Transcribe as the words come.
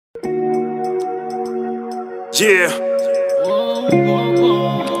Yeah.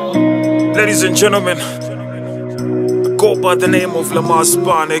 Ladies and gentlemen, I go by the name of Lamaz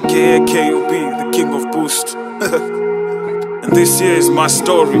Span aka K.O.B, the king of boost. And this here is my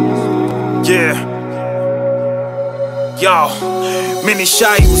story. Yeah. Yo, mini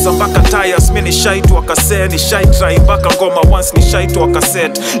shy uza mpaka tires, mini shy tu akase, ni shy try mpaka ngoma once, ni shy tu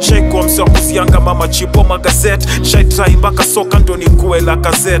akaset. Shy kwa mse kuzianga mama chipo magazet, shy try mpaka soka ndo ni kuela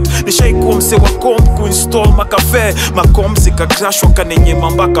kazet. Ni shy kwa mse wa comp kuinstall makafe, makom zika crash wakanenyema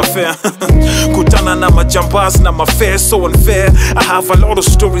mpaka fair. Kutana na majambaz na mafair, so unfair. I have a lot of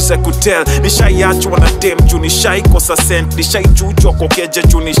stories I could tell. Ni shy achwa na dem juu ni shy kosa cent, ni shy chujo kokeje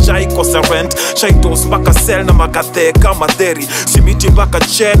juu ni shy kosa rent. Shy dos mpaka sell na makatheka madheri, simiti mpaka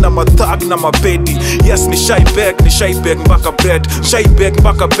chair na mathag na mabedi. Yes, ni shy bag mpaka bread, shy bag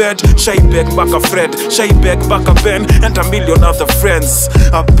mpaka bed, shy bag mpaka Fred, shy bag mpaka Ben, and a million other friends.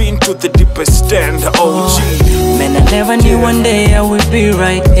 I've been to the deepest end. OG. Man, I never knew one day I would be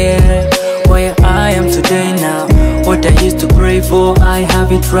right here where I am today now. What I used to pray for, I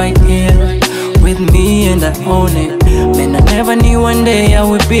have it right here with me and I own it. Man, I never knew one day I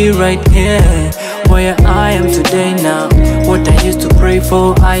would be right here where I am today now. What I used to pray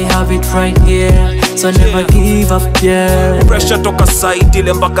for, I have it right here. So never give up, yeah. Pressure toka side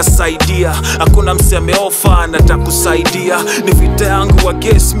ile mpaka saidia. Hakuna mseme ofa natakusaidia. Ni vita yangu wa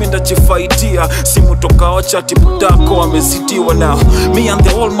guess mimi ndachifaitia. Simu toka ocha tipudako wamezidiwa now. Me and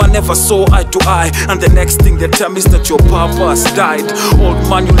the old man never saw eye to eye. And the next thing they tell me is that your papa has died. Old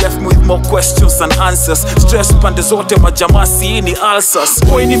man, you left me with more questions than answers. Stress pande zote majamasi ni ulcers.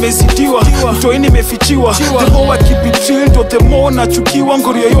 Boy nimezidiwa, mtoi nimefichiwa. The more I keep it real, the more nachukiwa.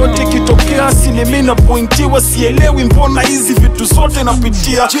 Ngori yoyote kitokea sinemi na pointiwa. Sielewi mbona hizi vitu zote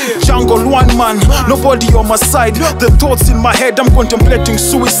napitia. Jungle one man, nobody on my side. The thoughts in my head, I'm contemplating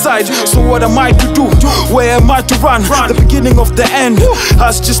suicide. So what am I to do? Where am I to run? The beginning of the end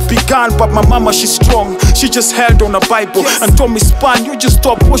has just begun. But my mama, she's strong. She just held on a Bible and told me, Span, you just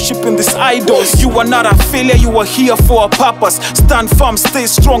stop worshiping these idols. You are not a failure, you are here for a purpose. Stand firm, stay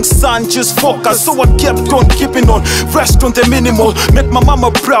strong, son, just focus. So I kept on keeping on, rest on the minimal. Make my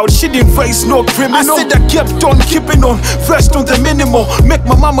mama proud, she didn't raise no criminal. I said I kept on keeping on, rest on the minimal. Make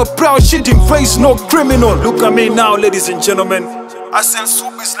my mama proud, she didn't raise no criminal. Look at me now, ladies and gentlemen. I sell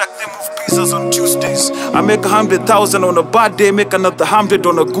soups like they move pizzas on Tuesdays. I make 100,000 on a bad day, make another 100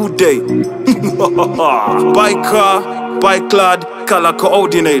 on a good day. Buy car, buy clad, color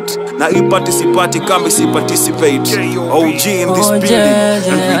coordinate. Now you participate, come see participate. OG in this building,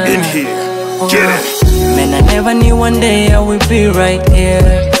 and we in here. Get it. Man, I never knew one day I would be right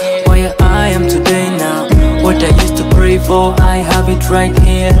here where I am today now. What I used to pray for, I have it right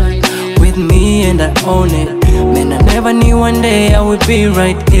here with me and I own it. Man, I never knew one day I would be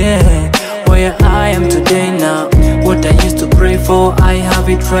right here where I am today now. What I used to pray for, I have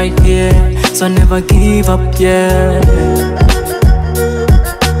it right here. So never give up, yeah.